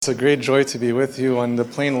It's a great joy to be with you. When the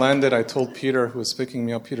plane landed, I told Peter, who was picking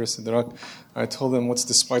me up, Peter Sidrak, I told him, what's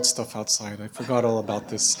this white stuff outside? I forgot all about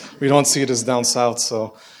this. We don't see this down south,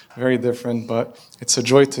 so very different. But it's a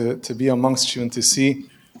joy to be amongst you and to see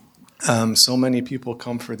so many people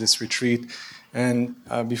come for this retreat. And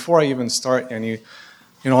before I even start,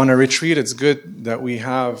 on a retreat, it's good that we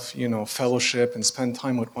have, fellowship and spend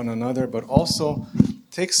time with one another, but also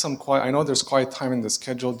take some quiet. I know there's quiet time in the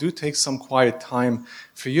schedule. Do take some quiet time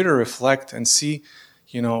for you to reflect and see,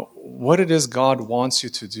 what it is God wants you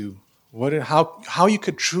to do. How you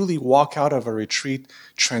could truly walk out of a retreat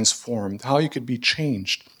transformed, how you could be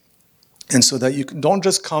changed. And so that you don't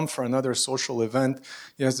just come for another social event.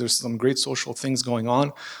 Yes, there's some great social things going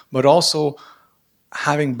on, but also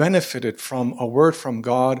having benefited from a word from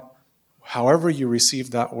God, however you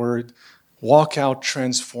receive that word, walk out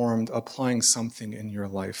transformed, applying something in your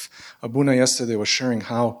life. Abuna yesterday was sharing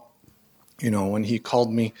how, when he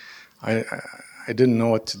called me, I didn't know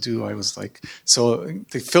what to do. I was like, so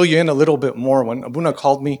to fill you in a little bit more, when Abuna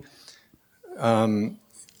called me,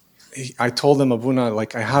 I told him, Abuna,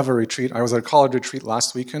 I have a retreat. I was at a college retreat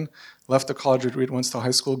last weekend, left the college retreat, went to a high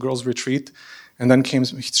school girls retreat, and then came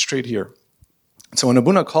straight here. So when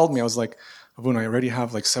Abuna called me, I was like, Abuna, I already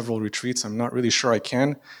have several retreats. I'm not really sure I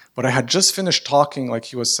can. But I had just finished talking, like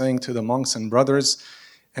he was saying, to the monks and brothers.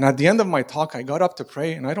 And at the end of my talk, I got up to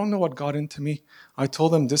pray, and I don't know what got into me. I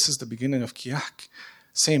told them this is the beginning of Kiyak.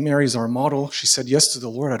 St. Mary's our model. She said yes to the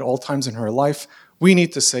Lord at all times in her life. We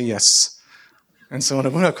need to say yes. And so when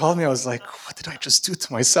Abuna called me, I was like, what did I just do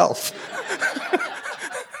to myself?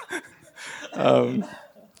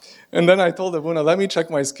 And then I told Abuna, let me check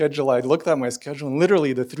my schedule. I looked at my schedule, and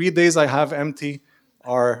literally the 3 days I have empty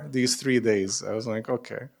are these 3 days. I was like,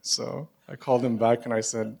 okay. So I called him back and I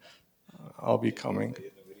said, I'll be coming.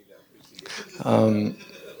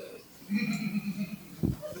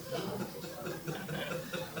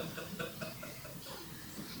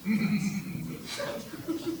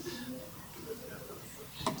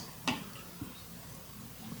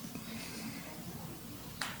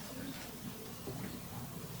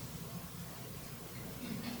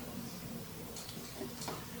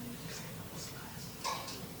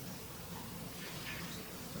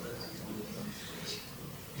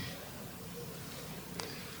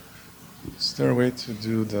 Is there a way to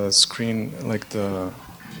do the screen, to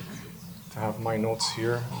have my notes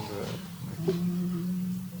here?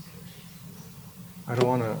 I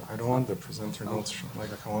don't want the presenter notes.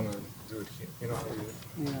 I want to do it here.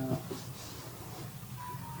 Yeah.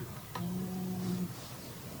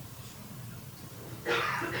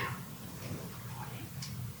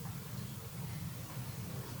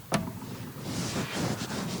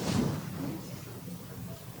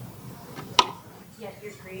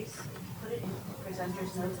 Your grace, put it in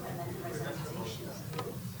presenter's notes and then presentations.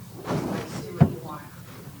 Let's do what you want.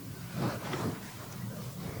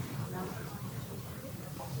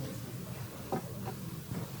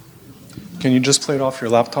 Can you just play it off your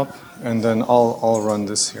laptop, and then I'll run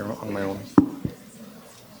this here on my own.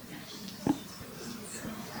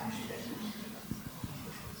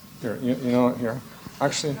 Here, here.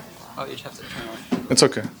 Actually, Oh, you just have to turn on. it's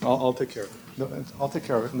okay. I'll take care of it. No, I'll take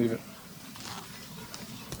care of it. Leave it.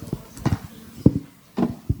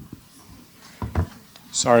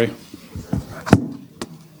 Sorry.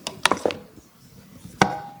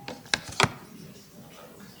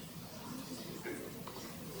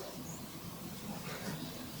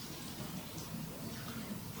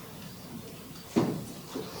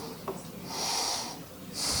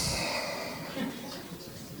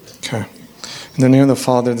 Okay. In the name of the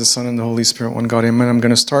Father, the Son, and the Holy Spirit, one God, amen. I'm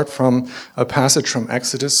going to start from a passage from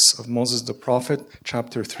Exodus of Moses the prophet,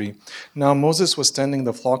 chapter 3. Now Moses was tending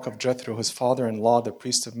the flock of Jethro, his father-in-law, the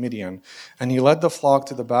priest of Midian, and he led the flock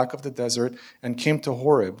to the back of the desert and came to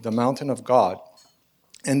Horeb, the mountain of God.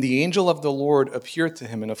 And the angel of the Lord appeared to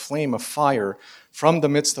him in a flame of fire from the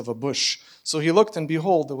midst of a bush. So he looked, and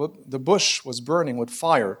behold, the bush was burning with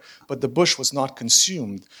fire, but the bush was not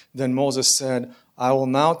consumed. Then Moses said, I will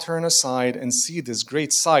now turn aside and see this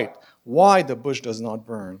great sight, why the bush does not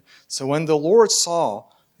burn. So when the Lord saw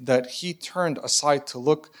that he turned aside to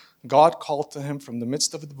look, God called to him from the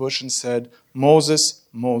midst of the bush and said, Moses,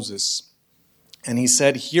 Moses. And he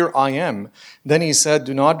said, Here I am. Then he said,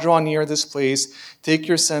 Do not draw near this place. Take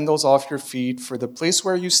your sandals off your feet, for the place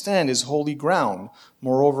where you stand is holy ground.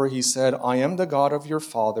 Moreover, he said, I am the God of your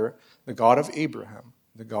father, the God of Abraham,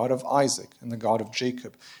 the God of Isaac, and the God of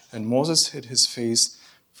Jacob. And Moses hid his face,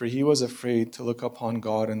 for he was afraid to look upon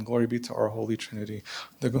God. And glory be to our Holy Trinity,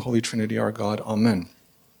 the Holy Trinity, our God. Amen.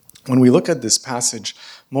 when we look at this passage,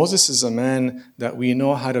 Moses is a man that we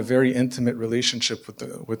know had a very intimate relationship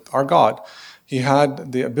with our God. He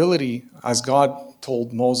had the ability, as God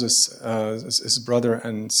told Moses, his brother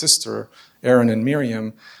and sister, Aaron and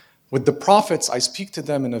Miriam, with the prophets, I speak to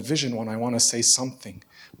them in a vision when I want to say something.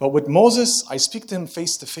 But with Moses, I speak to him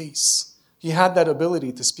face to face. He had that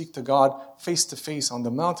ability to speak to God face to face. On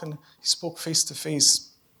the mountain, he spoke face to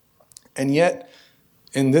face. And yet,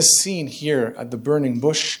 in this scene here at the burning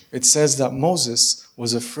bush, it says that Moses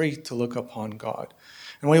was afraid to look upon God.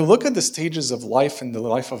 And when we look at the stages of life in the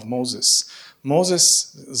life of Moses'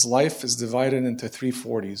 life is divided into 3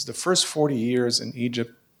 40s. The first 40 years in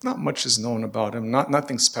Egypt, not much is known about him,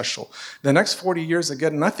 nothing special. The next 40 years,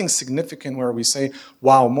 again, nothing significant where we say,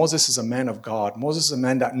 wow, Moses is a man of God. Moses is a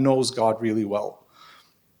man that knows God really well.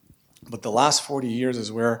 But the last 40 years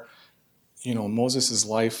is where, Moses'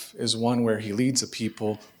 life is one where he leads a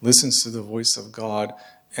people, listens to the voice of God,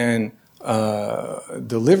 and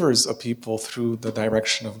delivers a people through the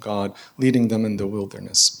direction of God, leading them in the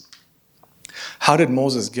wilderness. How did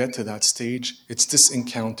Moses get to that stage? It's this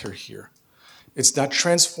encounter here. It's that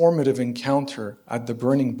transformative encounter at the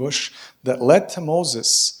burning bush that led to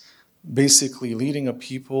Moses basically leading a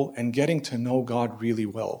people and getting to know God really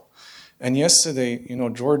well. And yesterday,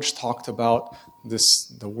 George talked about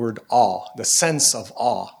the word awe, the sense of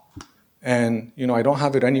awe. And, I don't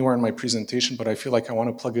have it anywhere in my presentation, but I feel like I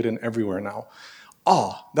want to plug it in everywhere now.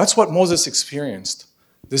 Awe, that's what Moses experienced.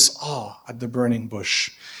 This awe at the burning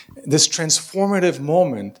bush. This transformative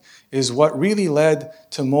moment is what really led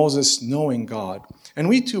to Moses knowing God. And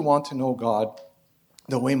we too want to know God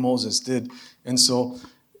the way Moses did. And so,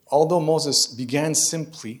 although Moses began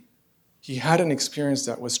simply, he had an experience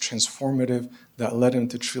that was transformative, that led him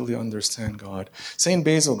to truly understand God. St.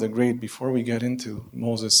 Basil the Great, before we get into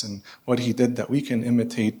Moses and what he did that we can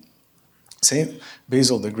imitate, St.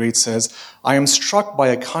 Basil the Great says, I am struck by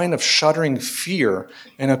a kind of shuddering fear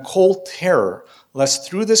and a cold terror, lest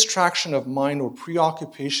through distraction of mind or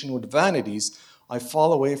preoccupation with vanities, I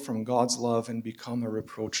fall away from God's love and become a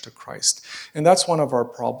reproach to Christ. And that's one of our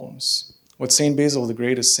problems. What St. Basil the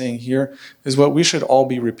Great is saying here is what we should all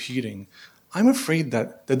be repeating. I'm afraid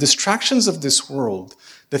that the distractions of this world,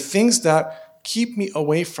 the things that keep me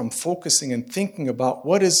away from focusing and thinking about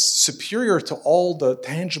what is superior to all the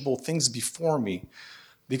tangible things before me,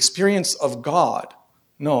 the experience of God.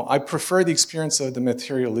 No, I prefer the experience of the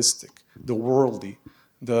materialistic, the worldly,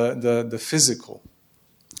 the physical.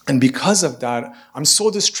 And because of that, I'm so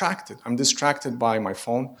distracted. I'm distracted by my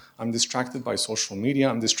phone. I'm distracted by social media.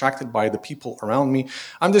 I'm distracted by the people around me.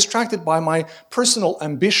 I'm distracted by my personal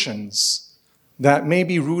ambitions that may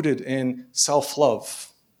be rooted in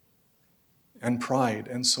self-love and pride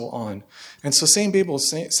and so on. And so St.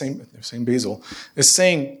 Basil is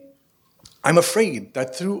saying, I'm afraid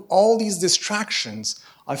that through all these distractions,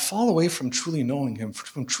 I fall away from truly knowing him,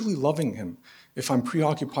 from truly loving him, if I'm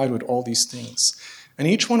preoccupied with all these things. And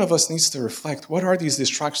each one of us needs to reflect, what are these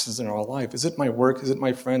distractions in our life? Is it my work? Is it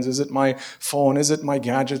my friends? Is it my phone? Is it my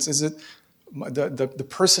gadgets? Is it the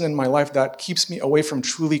person in my life that keeps me away from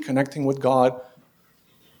truly connecting with God?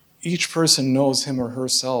 Each person knows him or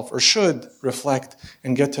herself, or should reflect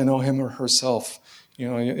and get to know him or herself.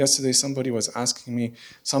 Yesterday somebody was asking me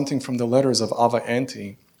something from the letters of Ava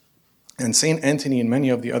Antony. And St. Anthony and many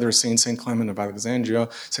of the other saints, St. Clement of Alexandria,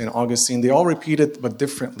 St. Augustine, they all repeat it, but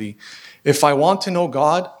differently. If I want to know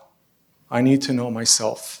God, I need to know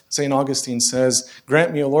myself. St. Augustine says,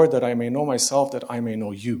 grant me, O Lord, that I may know myself, that I may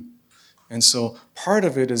know you. And so part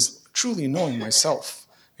of it is truly knowing myself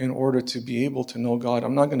in order to be able to know God.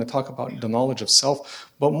 I'm not going to talk about the knowledge of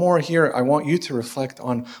self, but more here, I want you to reflect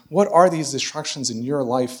on what are these distractions in your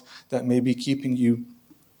life that may be keeping you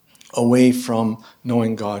away from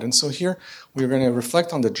knowing God. And so here we're going to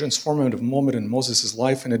reflect on the transformative moment in Moses'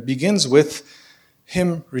 life, and it begins with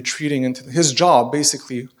him retreating into his job.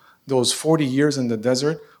 Basically, those 40 years in the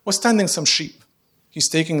desert was tending some sheep. He's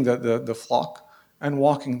taking the flock and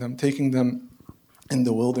walking them, taking them in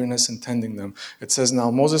the wilderness and tending them. It says, now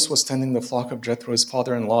Moses was tending the flock of Jethro, his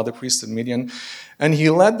father-in-law, the priest of Midian, and he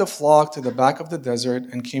led the flock to the back of the desert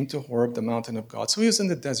and came to Horeb, the mountain of God. So he was in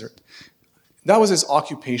the desert. That was his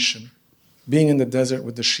occupation, being in the desert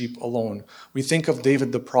with the sheep alone. We think of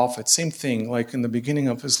David the prophet, same thing, like in the beginning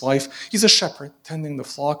of his life. He's a shepherd, tending the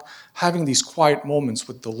flock, having these quiet moments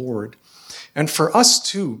with the Lord. And for us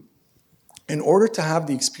too, in order to have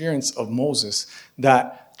the experience of Moses,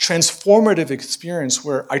 that transformative experience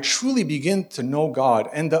where I truly begin to know God,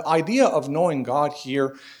 and the idea of knowing God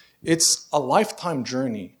here, it's a lifetime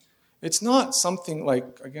journey. It's not something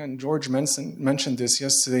like, again, George mentioned this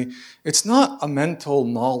yesterday. It's not a mental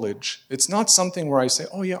knowledge. It's not something where I say,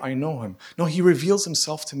 oh yeah, I know him. No, he reveals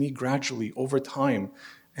himself to me gradually over time.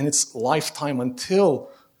 And it's lifetime until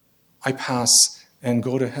I pass and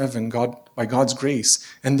go to heaven by God's grace.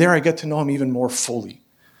 And there I get to know him even more fully.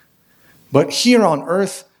 But here on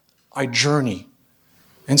earth, I journey.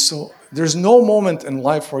 And so there's no moment in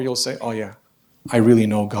life where you'll say, oh yeah, I really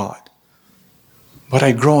know God. But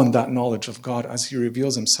I grow in that knowledge of God as he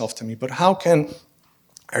reveals himself to me. But how can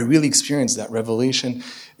I really experience that revelation?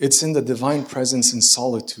 It's in the divine presence in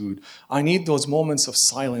solitude. I need those moments of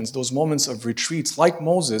silence, those moments of retreats, like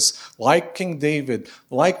Moses, like King David,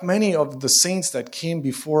 like many of the saints that came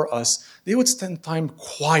before us. They would spend time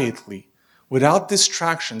quietly, without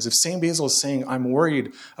distractions. If St. Basil is saying, I'm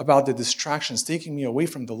worried about the distractions taking me away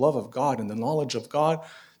from the love of God and the knowledge of God,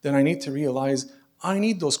 then I need to realize I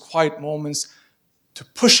need those quiet moments to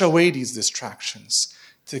push away these distractions,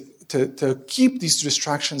 to keep these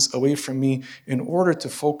distractions away from me in order to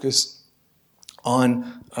focus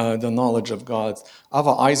on the knowledge of God.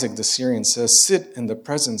 Ava Isaac the Syrian says, sit in the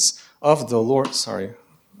presence of the Lord. Sorry,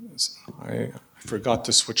 I forgot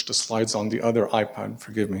to switch the slides on the other iPad.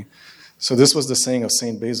 Forgive me. So this was the saying of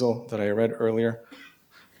St. Basil that I read earlier.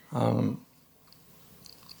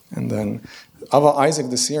 And then Ava Isaac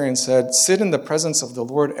the Syrian said, sit in the presence of the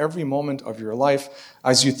Lord every moment of your life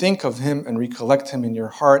as you think of him and recollect him in your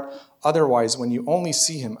heart. Otherwise, when you only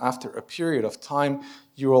see him after a period of time,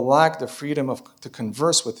 you will lack the freedom to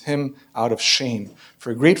converse with him out of shame.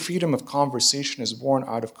 For great freedom of conversation is born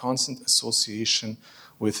out of constant association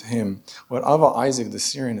with him. What Ava Isaac the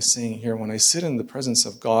Syrian is saying here, when I sit in the presence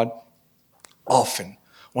of God often,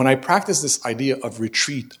 when I practice this idea of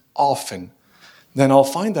retreat often, then I'll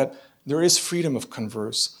find that there is freedom of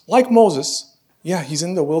converse. Like Moses, yeah, he's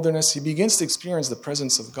in the wilderness. He begins to experience the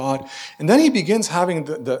presence of God. And then he begins having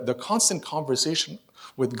the constant conversation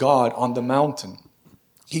with God on the mountain.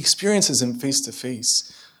 He experiences him face to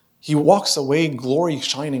face. He walks away, glory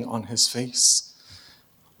shining on his face,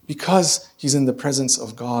 because he's in the presence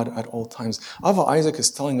of God at all times. Ava Isaac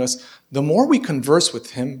is telling us, the more we converse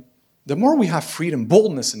with him, the more we have freedom,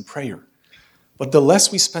 boldness in prayer. But the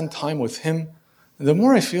less we spend time with him, the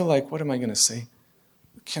more I feel like, what am I going to say?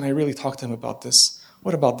 Can I really talk to him about this?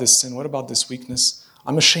 What about this sin? What about this weakness?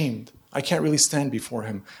 I'm ashamed. I can't really stand before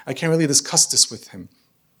him. I can't really discuss this with him.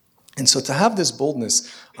 And so to have this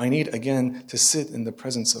boldness, I need, again, to sit in the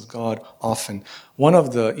presence of God often. One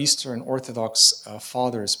of the Eastern Orthodox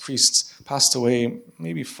fathers, priests, passed away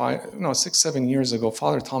maybe 6, 7 years ago,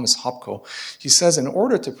 Father Thomas Hopko. He says, in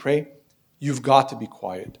order to pray, you've got to be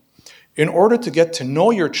quiet. In order to get to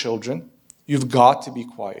know your children, you've got to be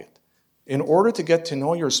quiet. In order to get to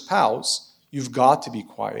know your spouse, you've got to be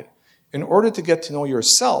quiet. In order to get to know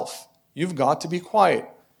yourself, you've got to be quiet.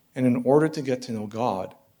 And in order to get to know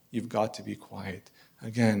God, you've got to be quiet.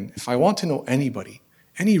 Again, if I want to know anybody,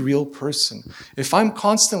 any real person, if I'm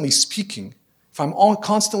constantly speaking, if I'm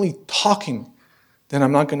constantly talking, then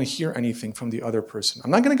I'm not going to hear anything from the other person.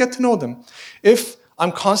 I'm not going to get to know them. If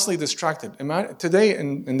I'm constantly distracted. Today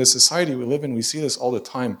in the society we live in, we see this all the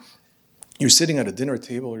time. You're sitting at a dinner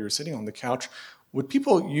table or you're sitting on the couch with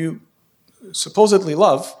people you supposedly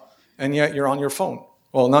love, and yet you're on your phone.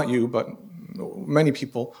 Well, not you, but many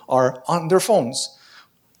people are on their phones.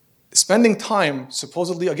 Spending time,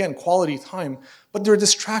 supposedly, again, quality time, but they're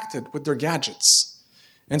distracted with their gadgets.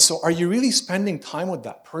 And so are you really spending time with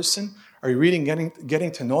that person? Are you really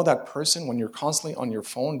getting to know that person when you're constantly on your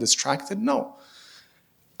phone distracted? No.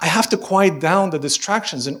 I have to quiet down the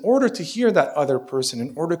distractions in order to hear that other person,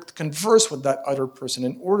 in order to converse with that other person,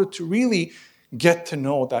 in order to really get to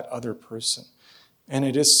know that other person. And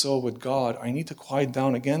it is so with God. I need to quiet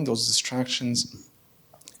down, again, those distractions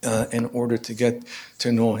in order to get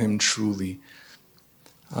to know him truly.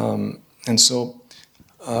 And so,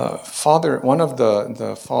 one of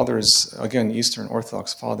the fathers, again, Eastern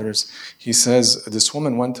Orthodox fathers, he says, this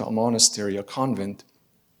woman went to a monastery, a convent,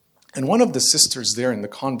 and one of the sisters there in the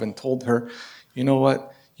convent told her, you know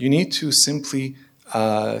what, you need to simply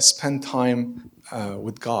spend time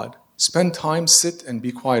with God. Spend time, sit and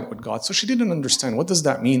be quiet with God. So she didn't understand, what does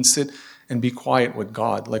that mean, sit and be quiet with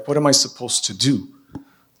God? Like, what am I supposed to do?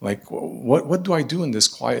 Like, what do I do in this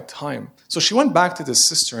quiet time? So she went back to this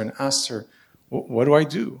sister and asked her, what do I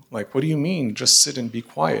do? Like, what do you mean, just sit and be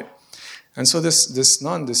quiet? And so this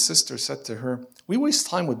sister said to her, we waste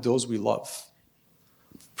time with those we love.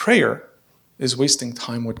 Prayer is wasting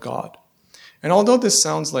time with God. And although this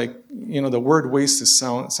sounds like, the word waste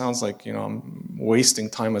sounds like, I'm wasting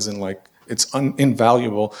time as in like it's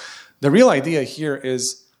invaluable. The real idea here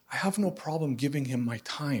is I have no problem giving him my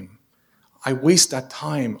time. I waste that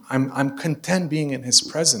time. I'm content being in his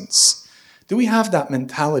presence. Do we have that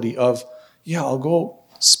mentality of, yeah, I'll go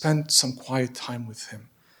spend some quiet time with him.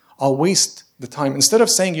 I'll waste the time. Instead of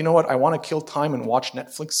saying, you know what, I want to kill time and watch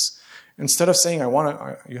Netflix. Instead of saying,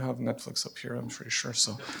 you have Netflix up here, I'm pretty sure,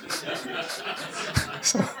 so.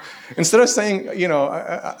 So instead of saying,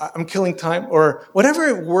 I'm killing time, or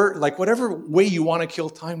whatever way you want to kill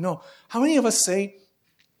time, no. How many of us say,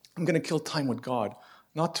 I'm going to kill time with God?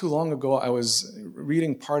 Not too long ago, I was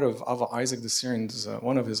reading part of Ava Isaac the Syrian's,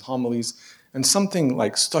 one of his homilies, and something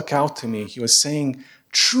like stuck out to me. He was saying,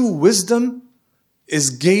 true wisdom is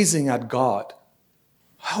gazing at God.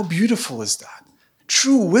 How beautiful is that?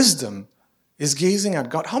 True wisdom is gazing at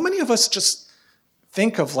God. How many of us just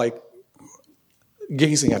think of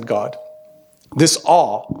gazing at God? This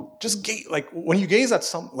awe. Just when you gaze at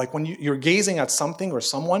when you're gazing at something or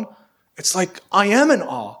someone, it's like, I am in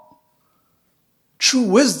awe. True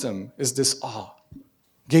wisdom is this awe,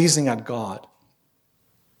 gazing at God.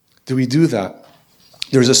 Do we do that?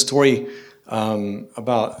 There's a story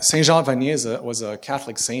about Saint Jean Vanier was a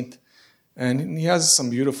Catholic saint, and he has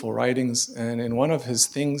some beautiful writings. And in one of his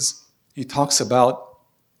things, he talks about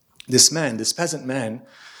this peasant man,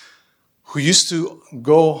 who used to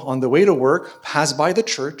go on the way to work, pass by the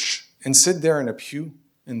church, and sit there in a pew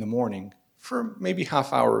in the morning for maybe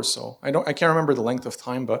half hour or so. I can't remember the length of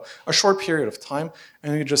time, but a short period of time,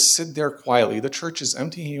 and he would just sit there quietly. The church is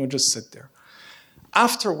empty, he would just sit there.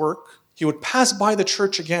 After work, he would pass by the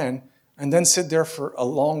church again, and then sit there for a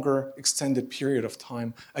longer, extended period of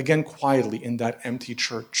time, again quietly in that empty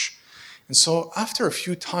church. And so after a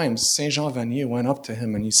few times, Saint Jean Vanier went up to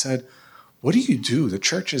him and he said, "What do you do? The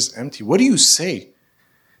church is empty. What do you say?"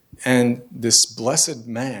 And this blessed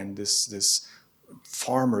man, this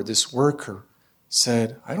farmer, this worker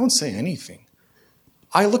said, "I don't say anything.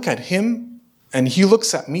 I look at him and he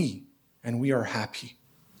looks at me and we are happy."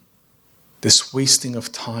 This wasting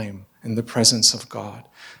of time in the presence of God,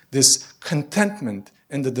 this contentment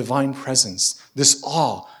in the divine presence, this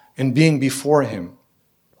awe in being before him.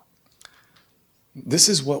 This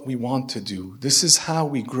is what we want to do. This is how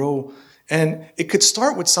we grow. And it could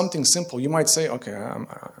start with something simple. You might say, okay,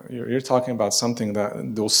 you're talking about something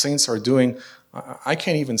that those saints are doing. I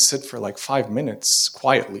can't even sit for 5 minutes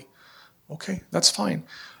quietly. Okay, that's fine.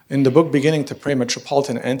 In the book Beginning to Pray,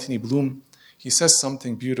 Metropolitan Anthony Bloom, he says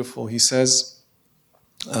something beautiful. He says,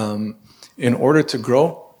 in order to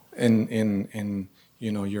grow in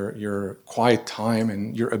your quiet time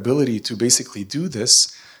and your ability to basically do this,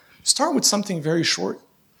 start with something very short.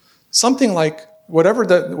 Something like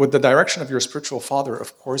with the direction of your spiritual father,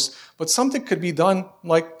 of course, but something could be done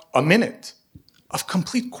like a minute of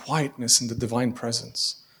complete quietness in the divine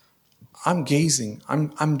presence. I'm gazing.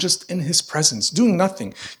 I'm just in his presence, doing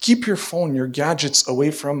nothing. Keep your phone, your gadgets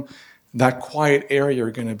away from that quiet area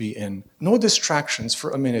you're going to be in. No distractions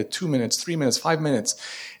for a minute, 2 minutes, 3 minutes, 5 minutes.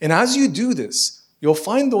 And as you do this, you'll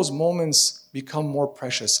find those moments become more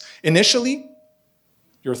precious. Initially,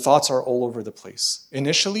 your thoughts are all over the place.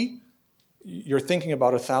 Initially, you're thinking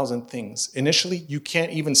about 1,000 things. Initially, you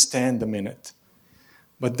can't even stand a minute.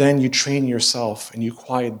 But then you train yourself and you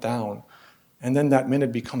quiet down. And then that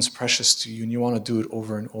minute becomes precious to you and you want to do it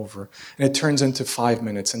over and over. And it turns into 5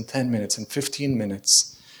 minutes and 10 minutes and 15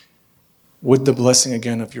 minutes with the blessing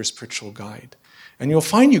again of your spiritual guide. And you'll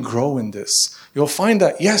find you grow in this. You'll find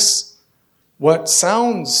that, yes, what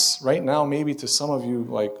sounds right now maybe to some of you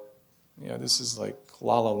this is like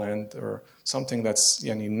La La Land or something that's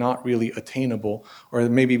not really attainable, or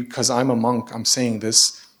maybe because I'm a monk, I'm saying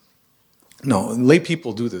this. No, lay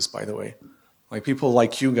people do this, by the way. Like people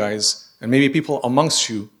like you guys, and maybe people amongst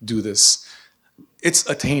you do this. It's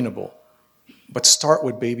attainable, but start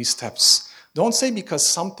with baby steps. Don't say because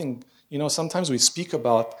something, sometimes we speak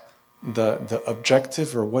about the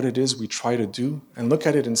objective or what it is we try to do and look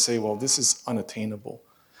at it and say, well, this is unattainable.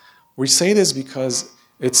 We say this because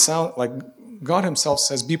it sounds like God himself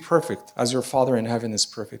says, be perfect as your Father in heaven is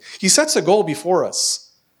perfect. He sets a goal before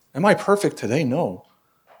us. Am I perfect today? No.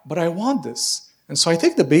 But I want this. And so I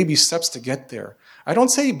take the baby steps to get there. I don't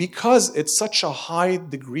say because it's such a high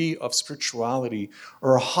degree of spirituality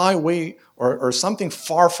or a high way or something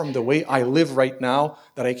far from the way I live right now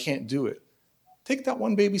that I can't do it. Take that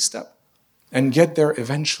one baby step and get there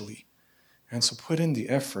eventually. And so put in the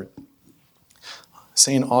effort.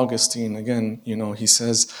 St. Augustine, again, he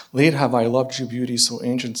says, late have I loved you, beauty so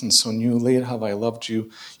ancient and so new. Late have I loved you.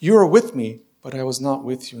 You are with me, but I was not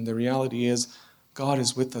with you. And the reality is, God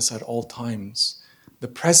is with us at all times. The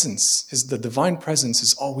presence, the divine presence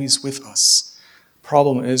is always with us.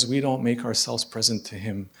 Problem is, we don't make ourselves present to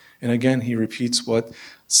him. And again, he repeats what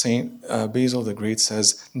Saint Basil the Great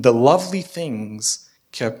says, the lovely things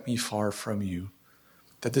kept me far from you.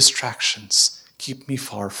 The distractions keep me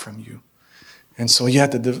far from you. And so,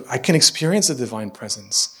 I can experience the divine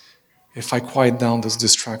presence if I quiet down those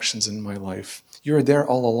distractions in my life. You're there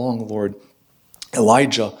all along, Lord.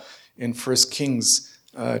 Elijah in 1 Kings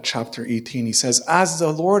chapter 18, he says, as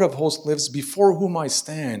the Lord of hosts lives before whom I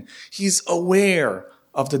stand, he's aware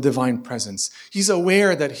of the divine presence. He's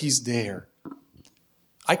aware that he's there.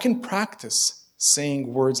 I can practice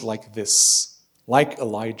saying words like this, like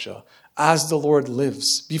Elijah, as the Lord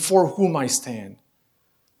lives before whom I stand.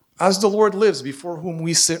 As the Lord lives before whom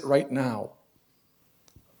we sit right now.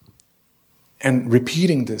 And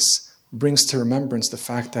repeating this brings to remembrance the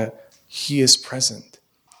fact that he is present.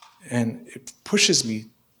 And it pushes me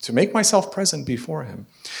to make myself present before him.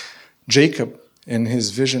 Jacob, in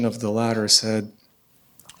his vision of the ladder, said,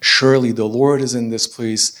 surely the Lord is in this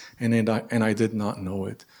place, and I did not know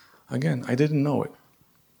it. Again, I didn't know it.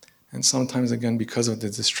 And sometimes, again, because of the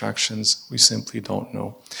distractions, we simply don't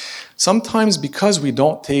know. Sometimes because we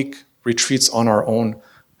don't take retreats on our own.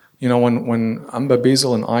 You know, when Amba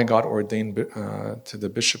Basil and I got ordained to the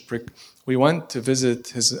bishopric, we went to visit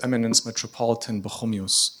His Eminence Metropolitan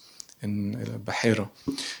Bochomios in Bahira.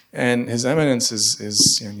 And His Eminence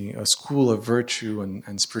is a school of virtue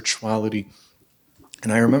and spirituality.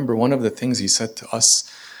 And I remember one of the things he said to us,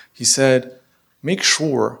 he said, make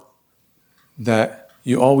sure that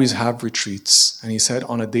you always have retreats. And he said,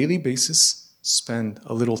 on a daily basis, spend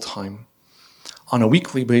a little time. On a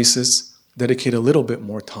weekly basis, dedicate a little bit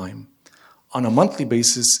more time. On a monthly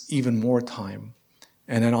basis, even more time.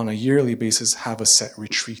 And then on a yearly basis, have a set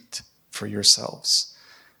retreat for yourselves.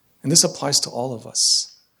 And this applies to all of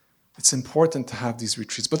us. It's important to have these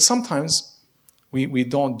retreats. But sometimes we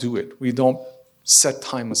don't do it. We don't set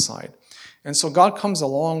time aside. And so God comes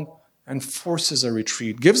along and forces a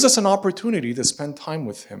retreat, gives us an opportunity to spend time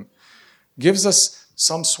with him, gives us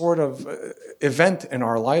some sort of event in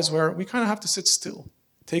our lives where we kind of have to sit still,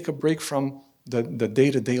 take a break from the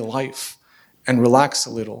day-to-day life and relax a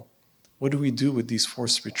little. What do we do with these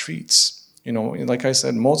forced retreats? You know, like I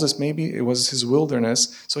said, Moses, maybe it was his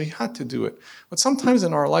wilderness, so he had to do it. But sometimes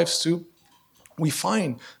in our lives too, we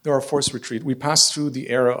find there are forced retreats. We pass through the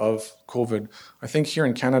era of COVID. I think here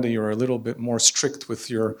in Canada, you're a little bit more strict with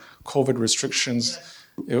your COVID restrictions.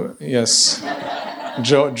 Yes.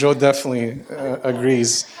 Joe definitely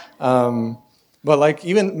agrees. But like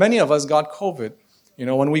even many of us got COVID. You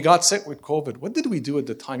know, when we got sick with COVID, what did we do at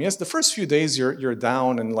the time? Yes, the first few days you're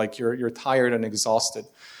down and like you're tired and exhausted.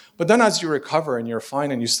 But then as you recover and you're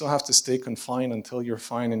fine and you still have to stay confined until you're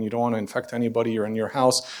fine and you don't want to infect anybody, you're in your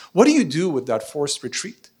house, what do you do with that forced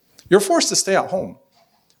retreat? You're forced to stay at home.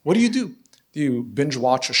 What do? Do you binge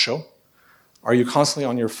watch a show? Are you constantly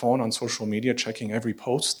on your phone, on social media, checking every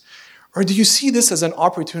post? Or do you see this as an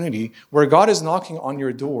opportunity where God is knocking on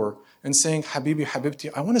your door and saying, Habibi,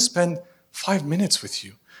 Habibti, I want to spend 5 minutes with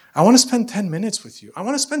you. I want to spend 10 minutes with you. I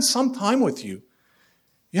want to spend some time with you.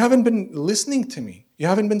 You haven't been listening to me. You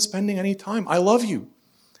haven't been spending any time. I love you,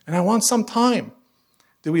 and I want some time.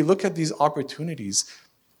 Do we look at these opportunities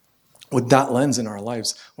with that lens in our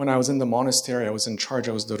lives? When I was in the monastery, I was in charge.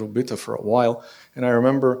 I was the Rubita for a while, and I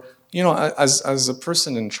remember, you know, as a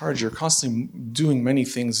person in charge, you're constantly doing many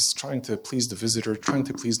things, trying to please the visitor, trying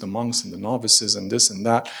to please the monks and the novices and this and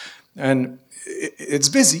that. And it's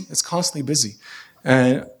busy. It's constantly busy.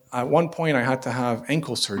 And at one point, I had to have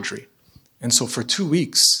ankle surgery. And so for 2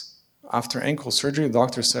 weeks after ankle surgery, the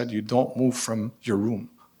doctor said, you don't move from your room.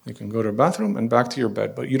 You can go to the bathroom and back to your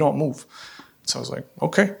bed, but you don't move. So I was like,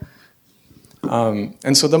 okay.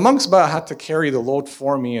 And so the monks had to carry the load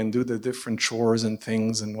for me and do the different chores and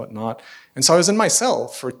things and whatnot. And so I was in my cell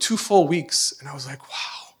for 2 full weeks, and I was like,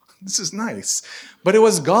 wow, this is nice. But it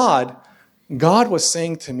was God. God was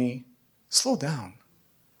saying to me, slow down.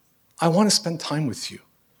 I want to spend time with you.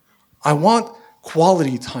 I want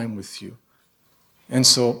quality time with you. And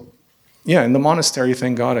so, yeah, in the monastery,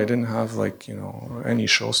 thank God, I didn't have any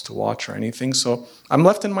shows to watch or anything. So I'm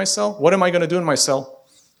left in my cell. What am I going to do in my cell?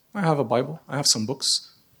 I have a Bible. I have some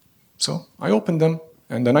books. So I open them,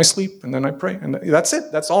 and then I sleep, and then I pray. And that's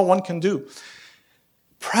it. That's all one can do.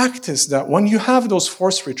 Practice that when you have those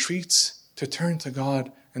forced retreats, to turn to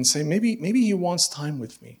God and say, maybe He wants time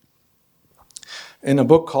with me. In a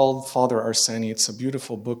book called Father Arseny, it's a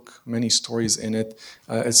beautiful book, many stories in it.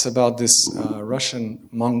 It's about this Russian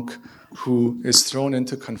monk who is thrown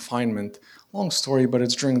into confinement. Long story, but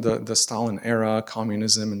it's during the Stalin era,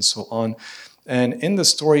 communism, and so on. And in the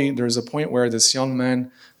story, there's a point where this young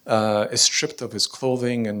man is stripped of his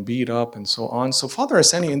clothing and beat up and so on. So Father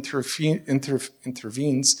Arseni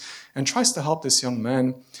intervenes and tries to help this young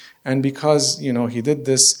man. And because, he did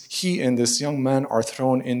this, he and this young man are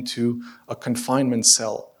thrown into a confinement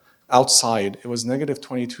cell outside. It was negative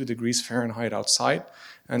 22 degrees Fahrenheit outside.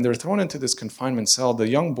 And they're thrown into this confinement cell. The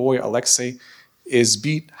young boy, Alexei, is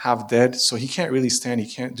beat half dead. So he can't really stand. He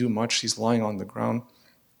can't do much. He's lying on the ground.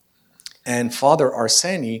 And Father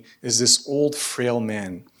Arseni is this old, frail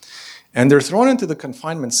man. And they're thrown into the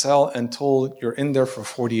confinement cell and told, you're in there for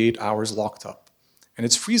 48 hours locked up. And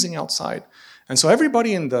it's freezing outside. And so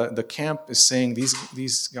everybody in the camp is saying,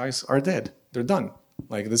 these guys are dead. They're done.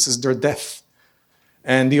 Like, this is their death.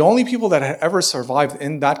 And the only people that had ever survived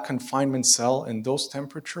in that confinement cell in those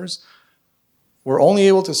temperatures were only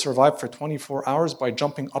able to survive for 24 hours by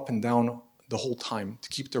jumping up and down the whole time to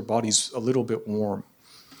keep their bodies a little bit warm.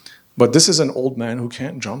 But this is an old man who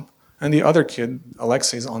can't jump. And the other kid,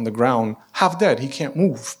 Alexei's on the ground, half dead. He can't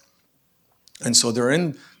move. And so they're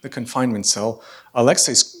in the confinement cell.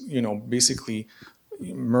 Alexei's, basically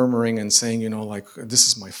murmuring and saying, this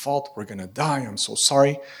is my fault. We're going to die. I'm so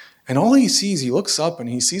sorry. And all he sees, he looks up and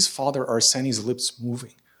he sees Father Arseni's lips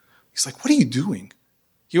moving. He's like, what are you doing?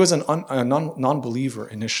 He was a non-believer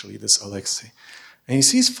initially, this Alexei. And he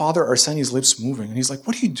sees Father Arseni's lips moving. And he's like,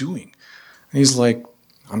 what are you doing? And he's like,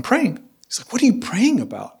 I'm praying. He's like, what are you praying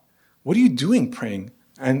about? What are you doing praying?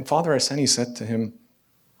 And Father Arseni said to him,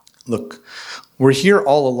 look, we're here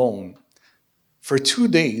all alone. For 2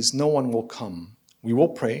 days, no one will come. We will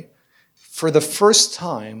pray. For the first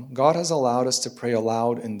time, God has allowed us to pray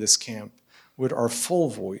aloud in this camp with our full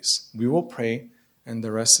voice. We will pray, and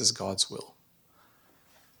the rest is God's will.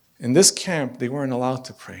 In this camp, they weren't allowed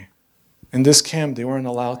to pray. In this camp, they weren't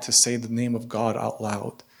allowed to say the name of God out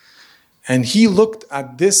loud. And he looked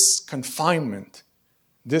at this confinement,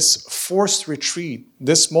 this forced retreat,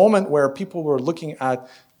 this moment where people were looking at,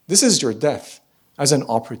 this is your death, as an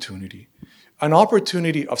opportunity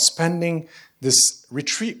of spending this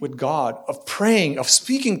retreat with God, of praying, of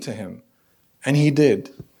speaking to him. And he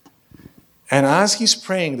did. And as he's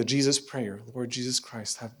praying the Jesus prayer, Lord Jesus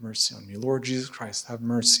Christ, have mercy on me. Lord Jesus Christ, have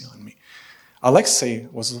mercy on me. Alexei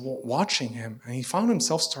was watching him, and he found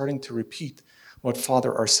himself starting to repeat what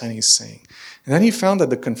Father Arseni is saying. And then he found that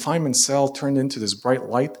the confinement cell turned into this bright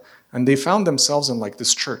light, and they found themselves in like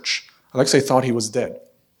this church. Alexei thought he was dead.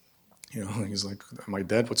 He's like, am I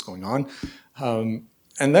dead? What's going on?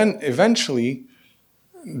 And then eventually,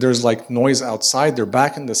 there's like noise outside. They're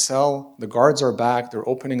back in the cell. The guards are back. They're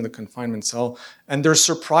opening the confinement cell. And they're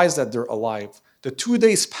surprised that they're alive. The 2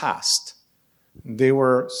 days passed. They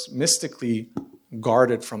were mystically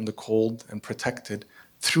guarded from the cold and protected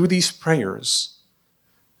through these prayers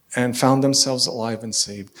and found themselves alive and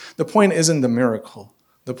saved. The point isn't the miracle.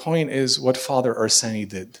 The point is what Father Arseni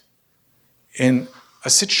did. In a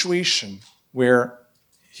situation where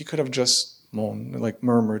he could have just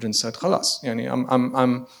murmured and said, "Khalas,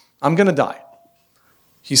 I'm going to die."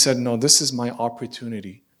 He said, no, this is my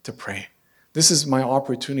opportunity to pray. This is my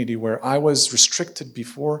opportunity where I was restricted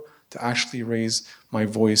before to actually raise my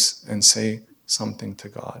voice and say something to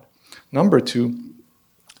God. Number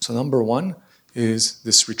one is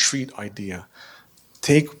this retreat idea.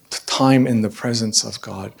 Take time in the presence of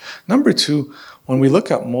God. Number two, when we look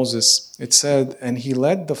at Moses, it said, and he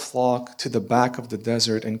led the flock to the back of the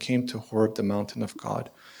desert and came to Horeb, the mountain of God.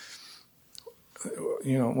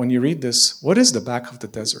 When you read this, what is the back of the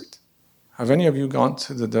desert? Have any of you gone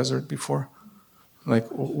to the desert before?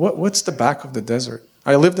 What's the back of the desert?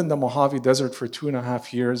 I lived in the Mojave Desert for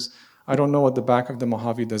 2.5 years. I don't know what the back of the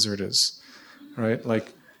Mojave Desert is, right?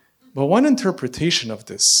 But one interpretation of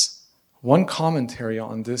this, one commentary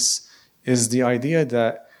on this is the idea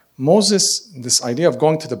that Moses, this idea of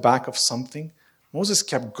going to the back of something, Moses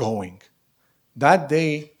kept going. That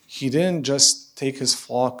day, he didn't just take his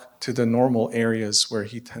flock to the normal areas where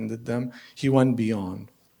he tended them. He went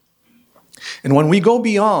beyond. And when we go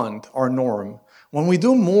beyond our norm, when we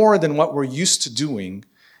do more than what we're used to doing,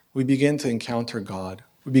 we begin to encounter God.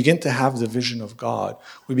 We begin to have the vision of God.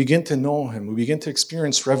 We begin to know him. We begin to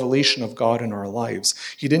experience revelation of God in our lives.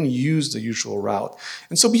 He didn't use the usual route.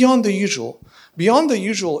 And so beyond the usual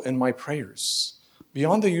in my prayers,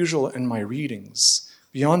 beyond the usual in my readings,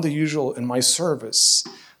 beyond the usual in my service,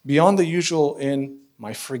 beyond the usual in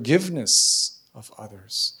my forgiveness of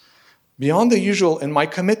others, beyond the usual in my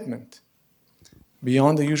commitment,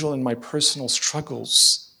 beyond the usual in my personal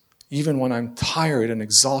struggles, even when I'm tired and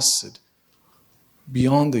exhausted,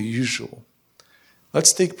 beyond the usual.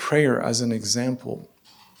 Let's take prayer as an example.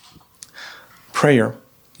 Prayer.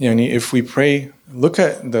 If we pray, look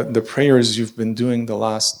at the prayers you've been doing the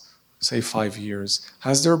last say 5 years?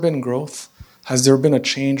 Has there been growth? Has there been a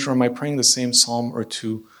change, or am I praying the same psalm or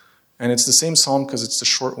two? And it's the same psalm because it's the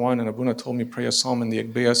short one, and Abuna told me pray a psalm in the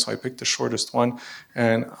Igbeya, so I picked the shortest one,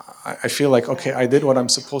 and I feel like, okay, I did what I'm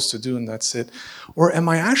supposed to do, and that's it. Or am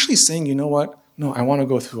I actually saying, you know what? No, I want to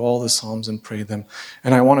go through all the psalms and pray them,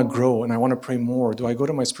 and I want to grow, and I want to pray more. Do I go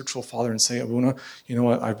to my spiritual father and say, Abuna, you know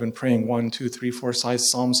what? I've been praying 1, 2, 3, 4 size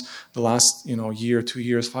psalms the last year, 2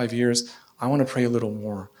 years, 5 years. I want to pray a little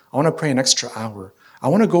more. I want to pray an extra hour. I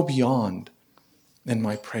want to go beyond in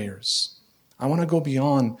my prayers. I want to go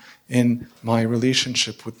beyond in my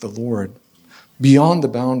relationship with the Lord. Beyond the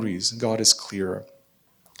boundaries, God is clearer.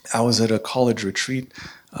 I was at a college retreat,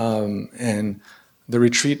 and the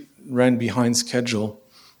retreat ran behind schedule.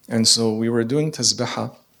 And so we were doing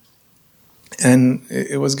tasbihah, and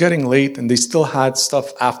it was getting late, and they still had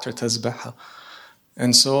stuff after tasbihah.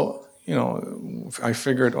 And so, I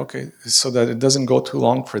figured, okay, so that it doesn't go too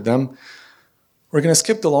long for them, we're going to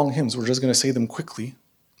skip the long hymns. We're just going to say them quickly,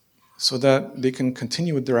 so that they can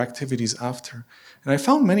continue with their activities after. And I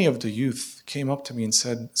found many of the youth came up to me and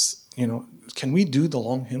said, can we do the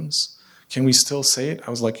long hymns? Can we still say it? I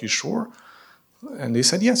was like, you sure? And they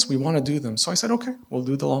said, yes, we want to do them. So I said, okay, we'll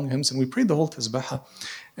do the long hymns. And we prayed the whole tasbihah.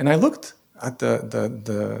 And I looked at it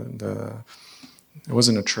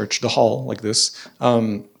wasn't a church, the hall like this,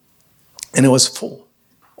 and it was full.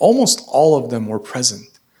 Almost all of them were present.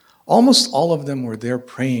 Almost all of them were there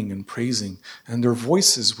praying and praising, and their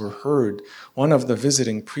voices were heard. One of the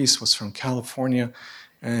visiting priests was from California,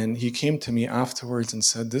 and he came to me afterwards and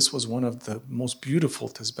said, this was one of the most beautiful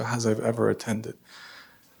tasbihahs I've ever attended.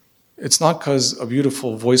 It's not because a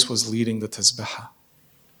beautiful voice was leading the tasbihah.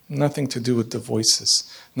 Nothing to do with the voices.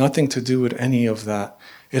 Nothing to do with any of that.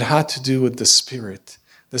 It had to do with the spirit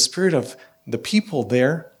of the people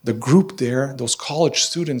there, the group there, those college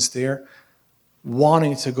students there,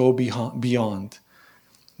 wanting to go beyond.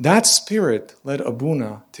 That spirit led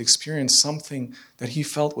Abuna to experience something that he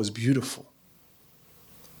felt was beautiful.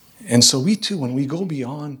 And so we too, when we go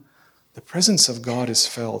beyond, the presence of God is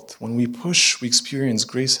felt. When we push, we experience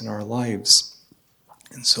grace in our lives.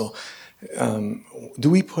 And so, do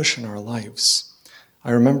we push in our lives? I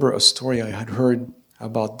remember a story I had heard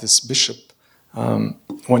about this bishop.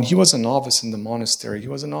 When he was a novice in the monastery, he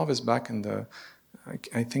was a novice back in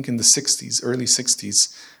I think in the 60s, early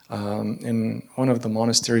 60s, in one of the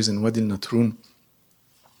monasteries in Wadi al-Natrun.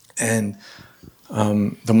 And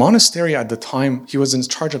the monastery at the time, he was in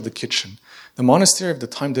charge of the kitchen. The monastery of the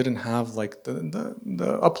time didn't have like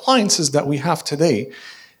the appliances that we have today.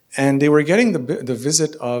 And they were getting the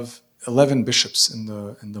visit of 11 bishops in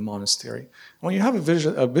the monastery. When you have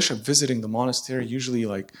a bishop visiting the monastery, usually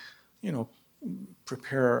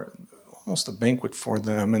prepare almost a banquet for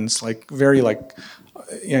them, and it's like very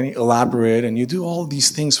elaborate, and you do all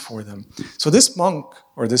these things for them. So this monk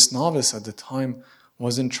or this novice at the time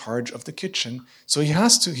was in charge of the kitchen. So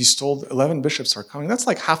he's told 11 bishops are coming. That's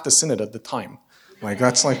like half the synod at the time.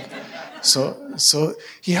 So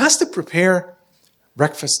he has to prepare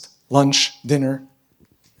breakfast, lunch, dinner.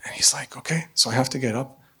 And he's like, okay, so I have to get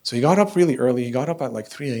up. So he got up really early. He got up at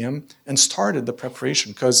 3 a.m. and started the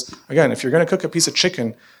preparation. Because, again, if you're going to cook a piece of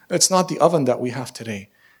chicken, it's not the oven that we have today.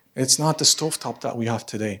 It's not the stovetop that we have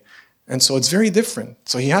today. And so it's very different.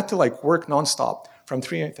 So he had to work nonstop from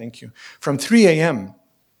 3 a.m.,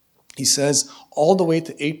 he says, all the way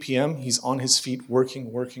to 8 p.m., he's on his feet working,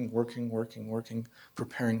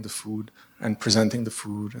 preparing the food and presenting the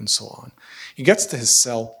food and so on. He gets to his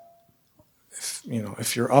cell.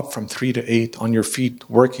 If you're up from 3 to 8 on your feet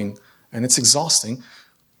working, and it's exhausting,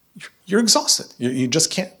 you're exhausted. You just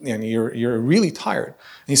can't, you're really tired.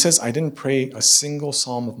 And he says, I didn't pray a single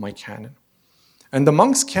psalm of my canon. And the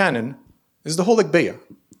monk's canon is the whole Igbeya,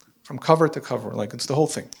 from cover to cover, it's the whole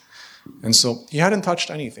thing. And so he hadn't touched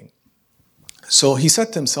anything. So he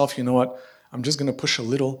said to himself, you know what, I'm just going to push a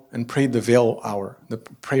little and pray the veil hour, the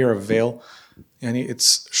prayer of veil. And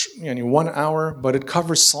it's 1 hour, but it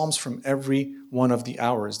covers psalms from every one of the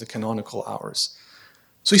hours, the canonical hours.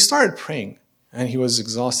 So he started praying, and he was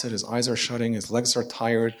exhausted. His eyes are shutting, his legs are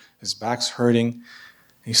tired, his back's hurting. And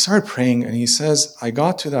he started praying, and he says, I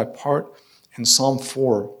got to that part in Psalm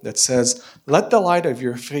 4 that says, let the light of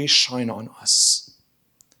your face shine on us.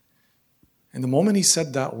 And the moment he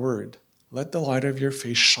said that word, let the light of your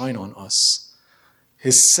face shine on us,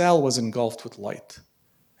 his cell was engulfed with light.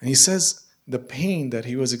 And he says the pain that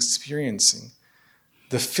he was experiencing,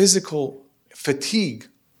 the physical fatigue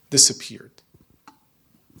disappeared.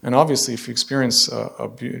 And obviously, if you experience a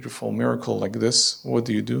beautiful miracle like this, what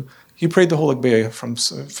do? He prayed the whole Igbeya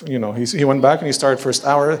he went back and he started first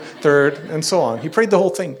hour, third, and so on. He prayed the whole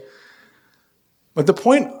thing. But the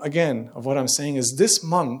point, again, of what I'm saying is this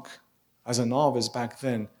monk, as a novice back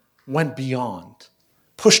then, went beyond,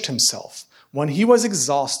 pushed himself. When he was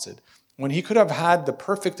exhausted, when he could have had the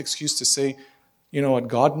perfect excuse to say, you know what,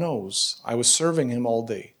 God knows I was serving him all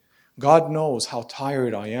day. God knows how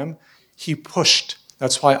tired I am. He pushed.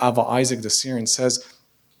 That's why Abba Isaac the Syrian says,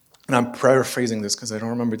 and I'm paraphrasing this because I don't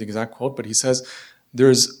remember the exact quote, but he says,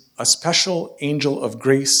 there's a special angel of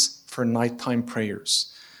grace for nighttime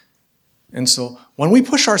prayers. And so when we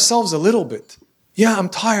push ourselves a little bit, yeah, I'm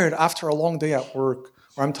tired after a long day at work,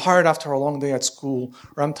 or I'm tired after a long day at school,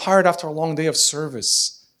 or I'm tired after a long day of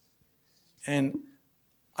service. And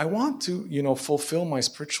I want to, fulfill my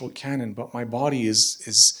spiritual canon, but my body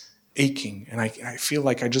is aching, and I feel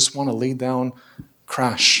like I just want to lay down,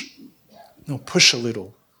 crash. No, push a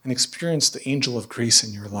little and experience the angel of grace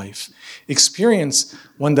in your life. Experience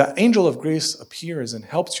when the angel of grace appears and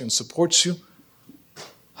helps you and supports you,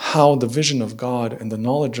 how the vision of God and the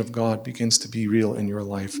knowledge of God begins to be real in your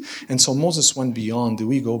life. And so Moses went beyond. Do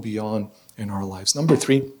we go beyond in our lives? Number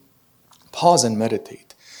 3, pause and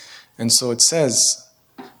meditate. And so it says,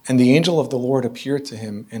 and the angel of the Lord appeared to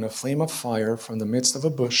him in a flame of fire from the midst of a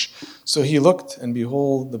bush. So he looked, and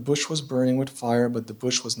behold, the bush was burning with fire, but the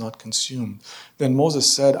bush was not consumed. Then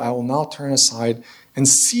Moses said, I will now turn aside and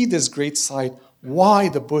see this great sight, why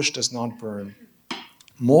the bush does not burn.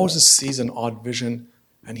 Moses sees an odd vision,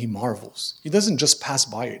 and he marvels. He doesn't just pass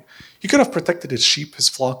by it. He could have protected his sheep, his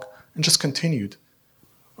flock, and just continued.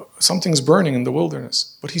 Something's burning in the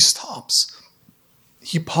wilderness, but he stops.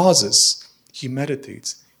 He pauses. He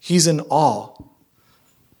meditates. He's in awe.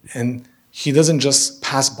 And he doesn't just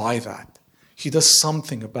pass by that. He does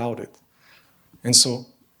something about it. And so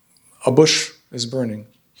a bush is burning.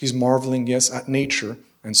 He's marveling, yes, at nature.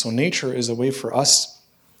 And so nature is a way for us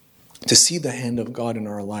to see the hand of God in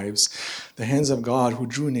our lives. The hands of God who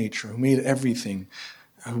drew nature, who made everything,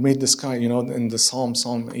 who made the sky. In the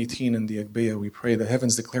Psalm 18 in the Agbeya, we pray, the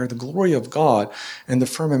heavens declare the glory of God, and the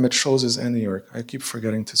firmament shows his handiwork. I keep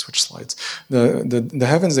forgetting to switch slides. The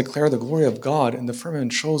heavens declare the glory of God, and the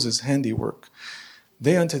firmament shows his handiwork.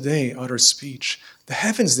 Day unto day utter speech. The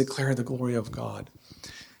heavens declare the glory of God.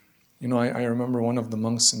 I remember one of the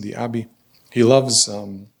monks in the abbey. He loves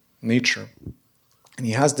nature, and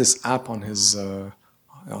he has this app on his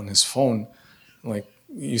phone. Like,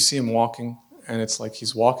 you see him walking, and it's like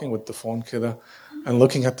he's walking with the phone kida and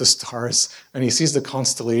looking at the stars, and he sees the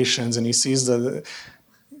constellations, and he sees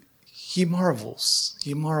he marvels.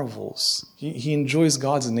 He marvels. He enjoys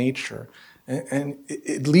God's nature, and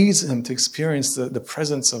it leads him to experience the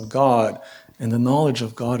presence of God and the knowledge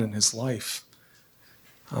of God in his life.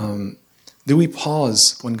 Do we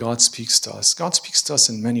pause when God speaks to us? God speaks to us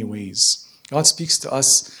in many ways. God speaks to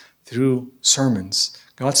us through sermons.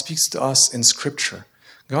 God speaks to us in Scripture.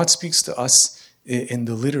 God speaks to us in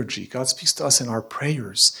the liturgy. God speaks to us in our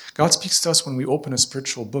prayers. God speaks to us when we open a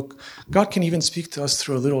spiritual book. God can even speak to us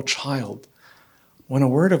through a little child. When a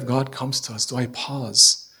word of God comes to us, do I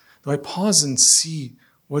pause? Do I pause and see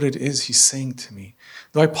what it is he's saying to me?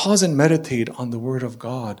 Do I pause and meditate on the word of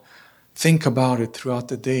God? Think about it throughout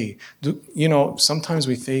the day. Sometimes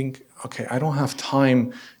we think, okay, I don't have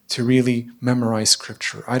time to really memorize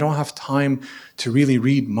Scripture. I don't have time to really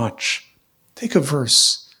read much. Take a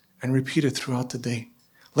verse and repeat it throughout the day.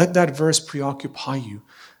 Let that verse preoccupy you.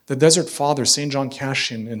 The Desert Father, St. John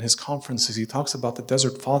Cassian, in his conferences, he talks about the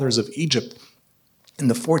Desert Fathers of Egypt in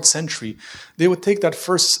the 4th century. They would take that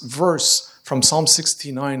first verse from Psalm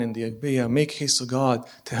 69 in the Agbeya, make haste to God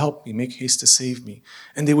to help me, make haste to save me.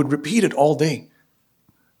 And they would repeat it all day.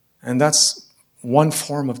 And that's one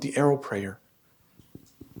form of the arrow prayer.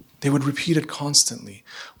 They would repeat it constantly.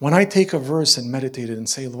 When I take a verse and meditate it and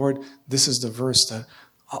say, Lord, this is the verse that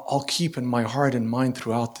I'll keep in my heart and mind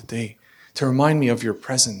throughout the day, to remind me of your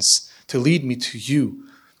presence, to lead me to you.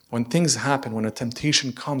 When things happen, when a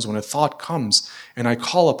temptation comes, when a thought comes, and I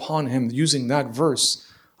call upon him using that verse,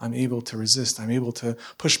 I'm able to resist. I'm able to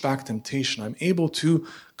push back temptation. I'm able to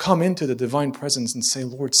come into the divine presence and say,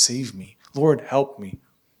 Lord, save me. Lord, help me.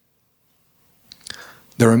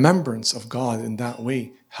 The remembrance of God in that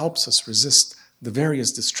way helps us resist the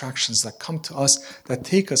various distractions that come to us that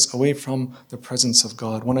take us away from the presence of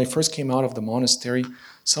God. When I first came out of the monastery,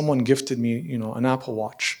 someone gifted me, an Apple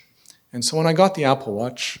Watch. And so when I got the Apple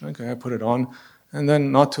Watch, okay, I put it on, and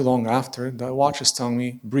then not too long after, the watch is telling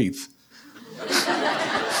me, breathe.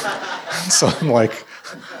 So I'm like,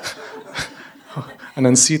 and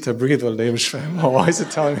then Sita, breathe, why is it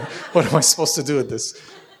telling me, what am I supposed to do with this?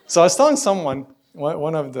 So I was telling someone,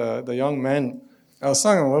 one of the young men, I was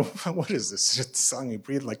telling him, what is this? It's telling me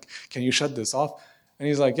breathe, like, can you shut this off? And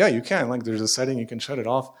he's like, yeah, you can. Like, there's a setting, you can shut it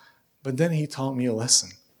off. But then he taught me a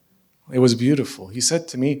lesson. It was beautiful. He said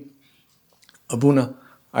to me, Abuna,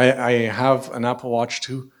 I have an Apple Watch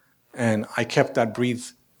too, and I kept that breathe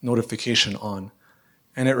notification on.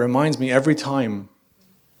 And it reminds me every time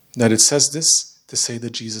that it says this, to say the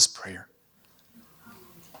Jesus prayer.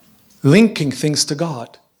 Linking things to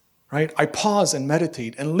God, right? I pause and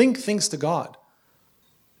meditate and link things to God.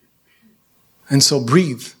 And so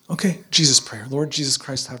breathe. Okay, Jesus prayer. Lord Jesus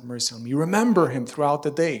Christ, have mercy on me. Remember him throughout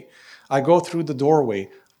the day. I go through the doorway.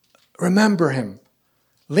 Remember him.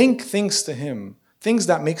 Link things to him. Things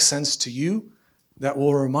that make sense to you, that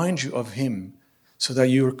will remind you of him, so that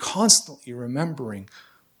you are constantly remembering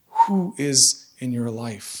who is in your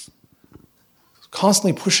life.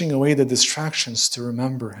 Constantly pushing away the distractions to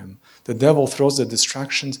remember him. The devil throws the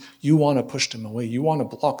distractions. You want to push them away. You want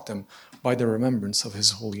to block them by the remembrance of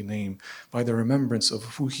his holy name, by the remembrance of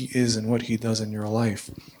who he is and what he does in your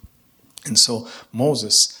life. And so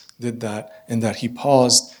Moses did that, in that he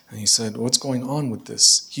paused and he said, what's going on with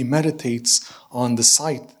this? He meditates on the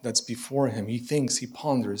sight that's before him. He thinks, he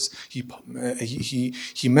ponders, he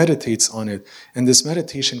meditates on it. And this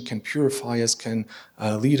meditation can purify us, can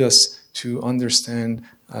lead us to understand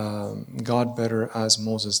God better, as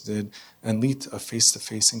Moses did, and lead to a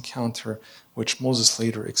face-to-face encounter, which Moses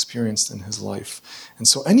later experienced in his life. And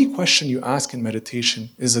so any question you ask in meditation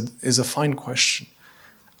is a fine question.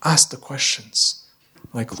 Ask the questions.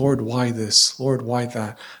 Like, Lord, why this? Lord, why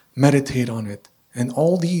that? Meditate on it. And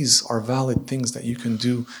all these are valid things that you can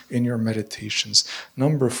do in your meditations.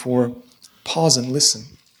 Number 4, pause and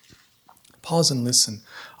listen. Pause and listen.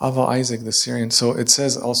 Ava Isaac the Syrian. So it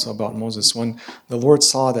says also about Moses, when the Lord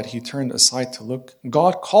saw that he turned aside to look,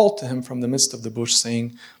 God called to him from the midst of the bush,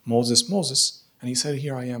 saying, Moses, Moses. And he said,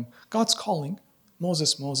 here I am. God's calling.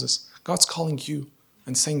 Moses, Moses. God's calling you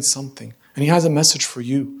and saying something. And he has a message for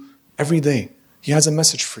you every day. He has a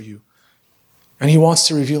message for you. And he wants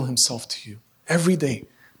to reveal himself to you every day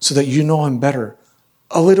so that you know him better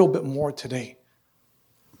a little bit more today.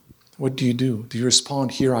 What do? Do you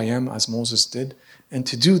respond, here I am, as Moses did? And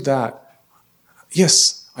to do that,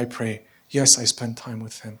 yes, I pray. Yes, I spend time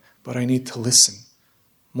with him. But I need to listen.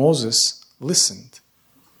 Moses listened.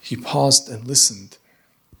 He paused and listened.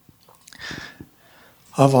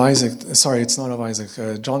 It's not of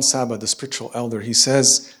Isaac. John Saba, the spiritual elder, he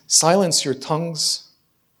says, silence your tongues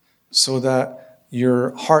so that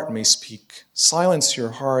your heart may speak. Silence your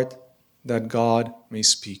heart that God may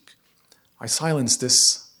speak. I silence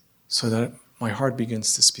this so that my heart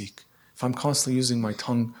begins to speak. If I'm constantly using my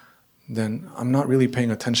tongue, then I'm not really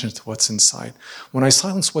paying attention to what's inside. When I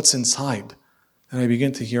silence what's inside, then I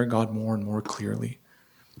begin to hear God more and more clearly.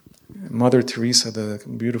 Mother Teresa, the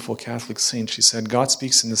beautiful Catholic saint, she said, God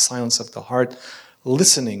speaks in the silence of the heart.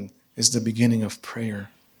 Listening is the beginning of prayer.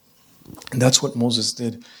 And that's what Moses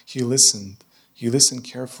did. He listened. He listened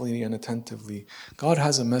carefully and attentively. God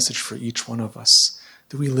has a message for each one of us.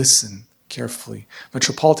 Do we listen carefully?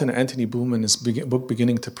 Metropolitan Anthony Bloom, in his book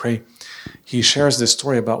Beginning to Pray, he shares this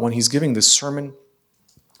story about when he's giving this sermon.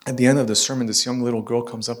 At the end of the sermon, this young little girl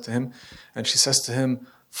comes up to him and she says to him,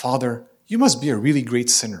 Father, you must be a really great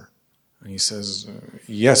sinner. And he says,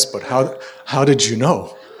 yes, but how did you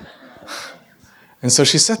know? And so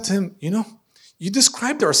she said to him, you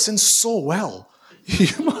described our sins so well.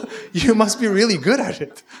 You must be really good at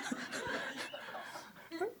it.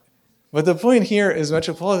 But the point here is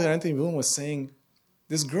Metropolitan Anthony Bloom was saying,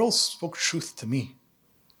 this girl spoke truth to me.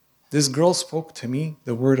 This girl spoke to me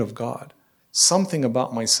the word of God. Something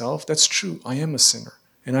about myself, that's true. I am a sinner,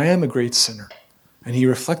 and I am a great sinner. And he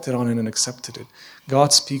reflected on it and accepted it.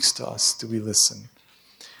 God speaks to us. Do we listen?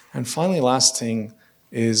 And finally, last thing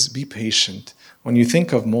is be patient. When you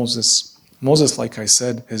think of Moses, like I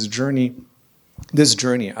said, this journey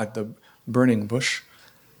at the burning bush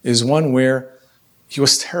is one where he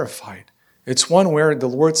was terrified. It's one where the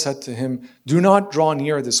Lord said to him, do not draw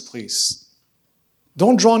near this place.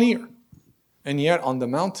 Don't draw near. And yet on the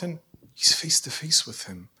mountain, he's face to face with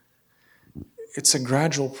him. It's a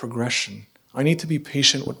gradual progression. I need to be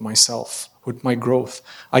patient with myself, with my growth.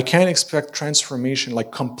 I can't expect transformation,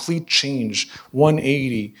 like complete change,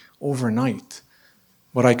 180 overnight.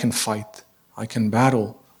 But I can fight. I can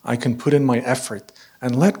battle. I can put in my effort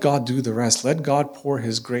and let God do the rest. Let God pour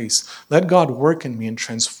his grace. Let God work in me and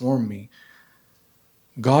transform me.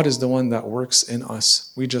 God is the one that works in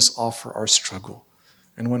us. We just offer our struggle.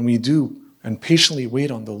 And when we do and patiently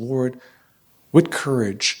wait on the Lord, with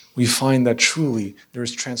courage, we find that truly there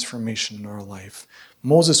is transformation in our life.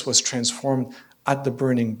 Moses was transformed at the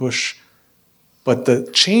burning bush, but the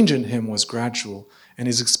change in him was gradual, and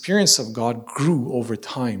his experience of God grew over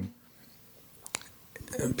time.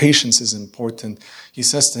 Patience is important. He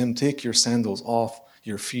says to him, take your sandals off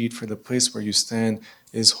your feet, for the place where you stand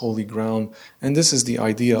is holy ground. And this is the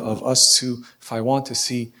idea of us too. If I want to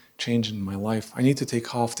see change in my life, I need to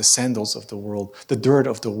take off the sandals of the world, the dirt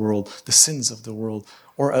of the world, the sins of the world,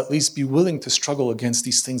 or at least be willing to struggle against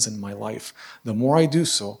these things in my life. The more I do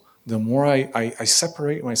so, the more I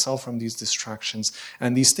separate myself from these distractions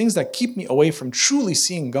and these things that keep me away from truly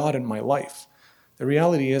seeing God in my life. The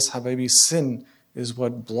reality is, Habibi, sin is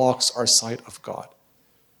what blocks our sight of God.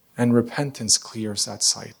 And repentance clears that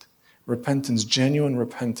sight. Repentance, genuine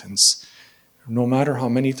repentance, no matter how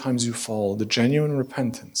many times you fall, the genuine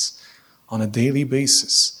repentance on a daily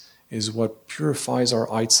basis is what purifies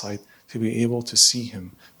our eyesight to be able to see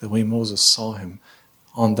him the way Moses saw him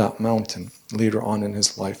on that mountain later on in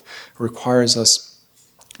his life. It requires us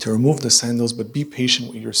to remove the sandals, but be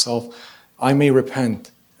patient with yourself. I may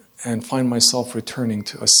repent and find myself returning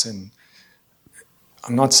to a sin.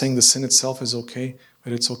 I'm not saying the sin itself is okay,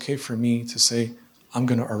 but it's okay for me to say, I'm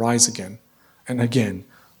going to arise again and again.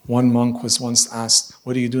 One monk was once asked,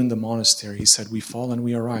 what do you do in the monastery? He said, we fall and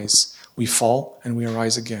we arise. We fall and we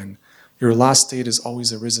arise again. Your last state is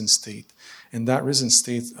always a risen state. And that risen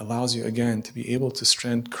state allows you again to be able to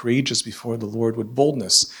stand courageous before the Lord with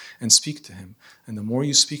boldness and speak to him. And the more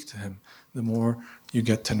you speak to him, the more you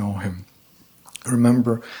get to know him.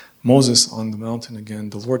 Remember, Moses on the mountain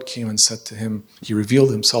again, the Lord came and said to him, he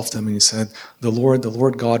revealed himself to him and he said, the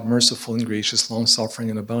Lord God, merciful and gracious,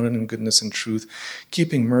 long-suffering and abounding in goodness and truth,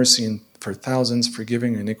 keeping mercy for thousands,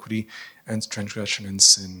 forgiving iniquity and transgression and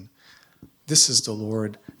sin. This is the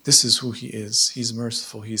Lord. This is who he is. He's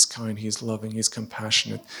merciful, he's kind, he's loving, he's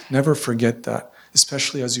compassionate. Never forget that,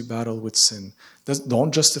 especially as you battle with sin.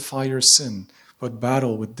 Don't justify your sin, but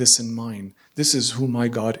battle with this in mind. This is who my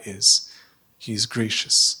God is. He is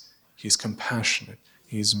gracious. He is compassionate.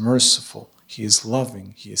 He is merciful. He is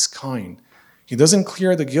loving. He is kind. He doesn't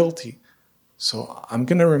clear the guilty. So I'm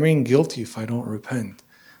going to remain guilty if I don't repent.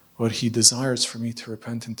 But he desires for me to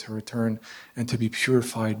repent and to return and to be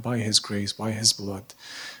purified by his grace, by his blood.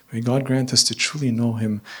 May God grant us to truly know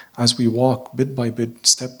him as we walk bit by bit,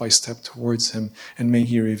 step by step towards him. And may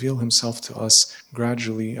he reveal himself to us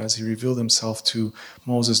gradually as he revealed himself to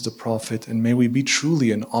Moses the prophet. And may we be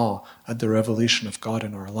truly in awe at the revelation of God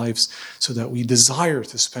in our lives so that we desire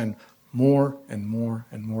to spend more and more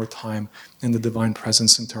and more time in the divine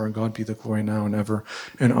presence. And to our God be the glory now and ever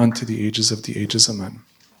and unto the ages of the ages. Amen.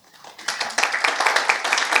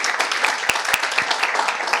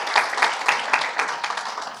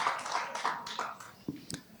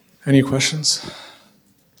 Any questions?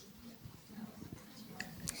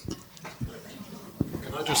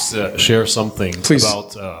 Can I just share something Please.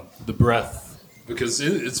 About the breath? Because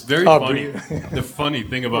it's very funny. The funny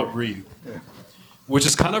thing about breathe, which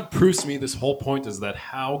is kind of proves to me this whole point is that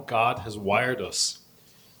how God has wired us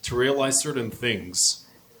to realize certain things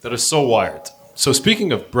that are so wired. So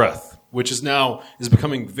speaking of breath, which is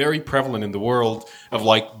becoming very prevalent in the world of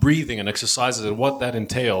like breathing and exercises and what that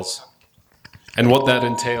entails.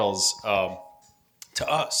 To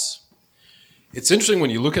us. It's interesting when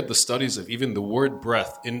you look at the studies of even the word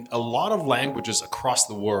breath in a lot of languages across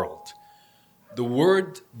the world. The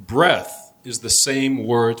word breath is the same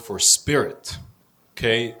word for spirit.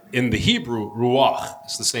 Okay? In the Hebrew, ruach,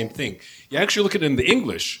 it's the same thing. You actually look at it in the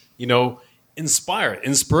English,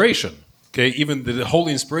 inspiration. Okay? Even the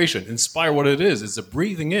holy inspiration, inspire, what it is a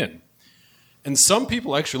breathing in. And some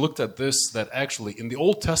people actually looked at this, that actually in the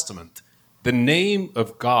Old Testament, the name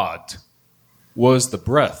of God was the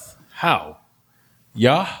breath. How?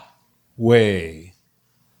 Yahweh.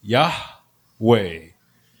 Yahweh.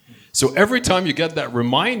 So every time you get that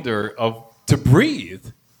reminder of to breathe,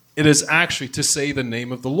 it is actually to say the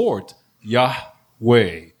name of the Lord.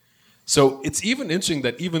 Yahweh. So it's even interesting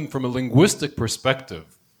that even from a linguistic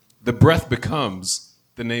perspective, the breath becomes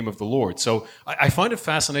the name of the Lord. So I find it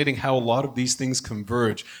fascinating how a lot of these things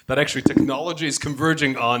converge, that actually technology is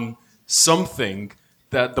converging on something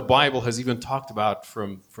that the Bible has even talked about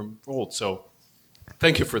from old. So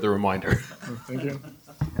thank you for the reminder. Thank you.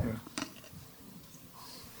 Yeah.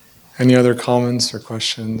 Any other comments or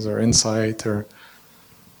questions or insight or...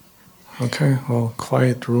 Okay, well,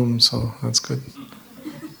 quiet room, so that's good.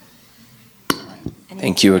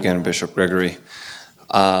 Thank you again, Bishop Gregory.